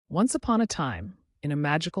Once upon a time, in a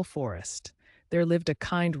magical forest, there lived a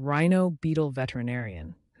kind Rhino Beetle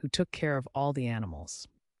Veterinarian who took care of all the animals.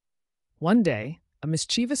 One day, a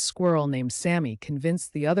mischievous squirrel named Sammy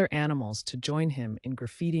convinced the other animals to join him in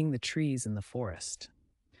graffitiing the trees in the forest.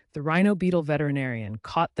 The Rhino Beetle Veterinarian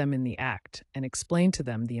caught them in the act and explained to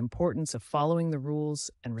them the importance of following the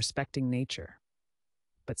rules and respecting nature.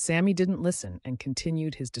 But Sammy didn't listen and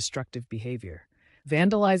continued his destructive behavior,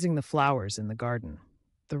 vandalizing the flowers in the garden.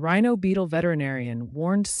 The Rhino Beetle Veterinarian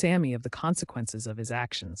warned Sammy of the consequences of his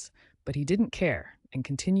actions, but he didn't care and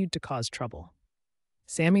continued to cause trouble.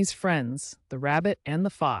 Sammy's friends, the rabbit and the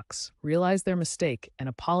fox, realized their mistake and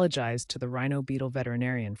apologized to the Rhino Beetle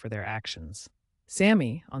Veterinarian for their actions.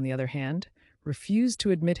 Sammy, on the other hand, refused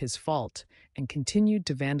to admit his fault and continued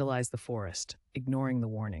to vandalize the forest, ignoring the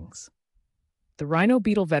warnings. The Rhino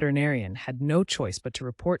Beetle Veterinarian had no choice but to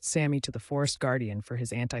report Sammy to the forest guardian for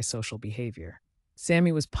his antisocial behavior.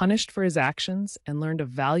 Sammy was punished for his actions and learned a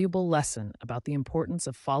valuable lesson about the importance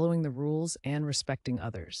of following the rules and respecting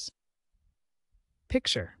others.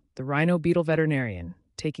 Picture the Rhino Beetle Veterinarian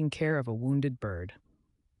taking care of a wounded bird.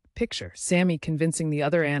 Picture Sammy convincing the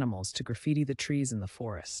other animals to graffiti the trees in the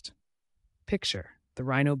forest. Picture the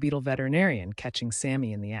Rhino Beetle Veterinarian catching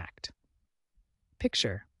Sammy in the act.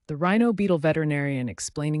 Picture the Rhino Beetle Veterinarian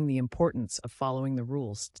explaining the importance of following the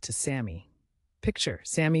rules to Sammy. Picture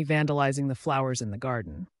Sammy vandalizing the flowers in the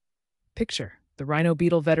garden. Picture the Rhino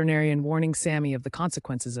Beetle Veterinarian warning Sammy of the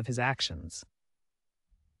consequences of his actions.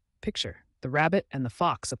 Picture the rabbit and the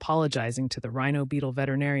fox apologizing to the Rhino Beetle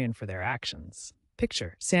Veterinarian for their actions.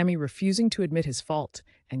 Picture Sammy refusing to admit his fault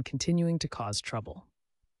and continuing to cause trouble.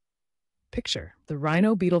 Picture the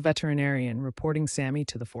Rhino Beetle Veterinarian reporting Sammy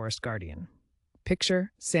to the forest guardian.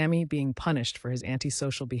 Picture Sammy being punished for his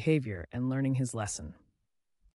antisocial behavior and learning his lesson.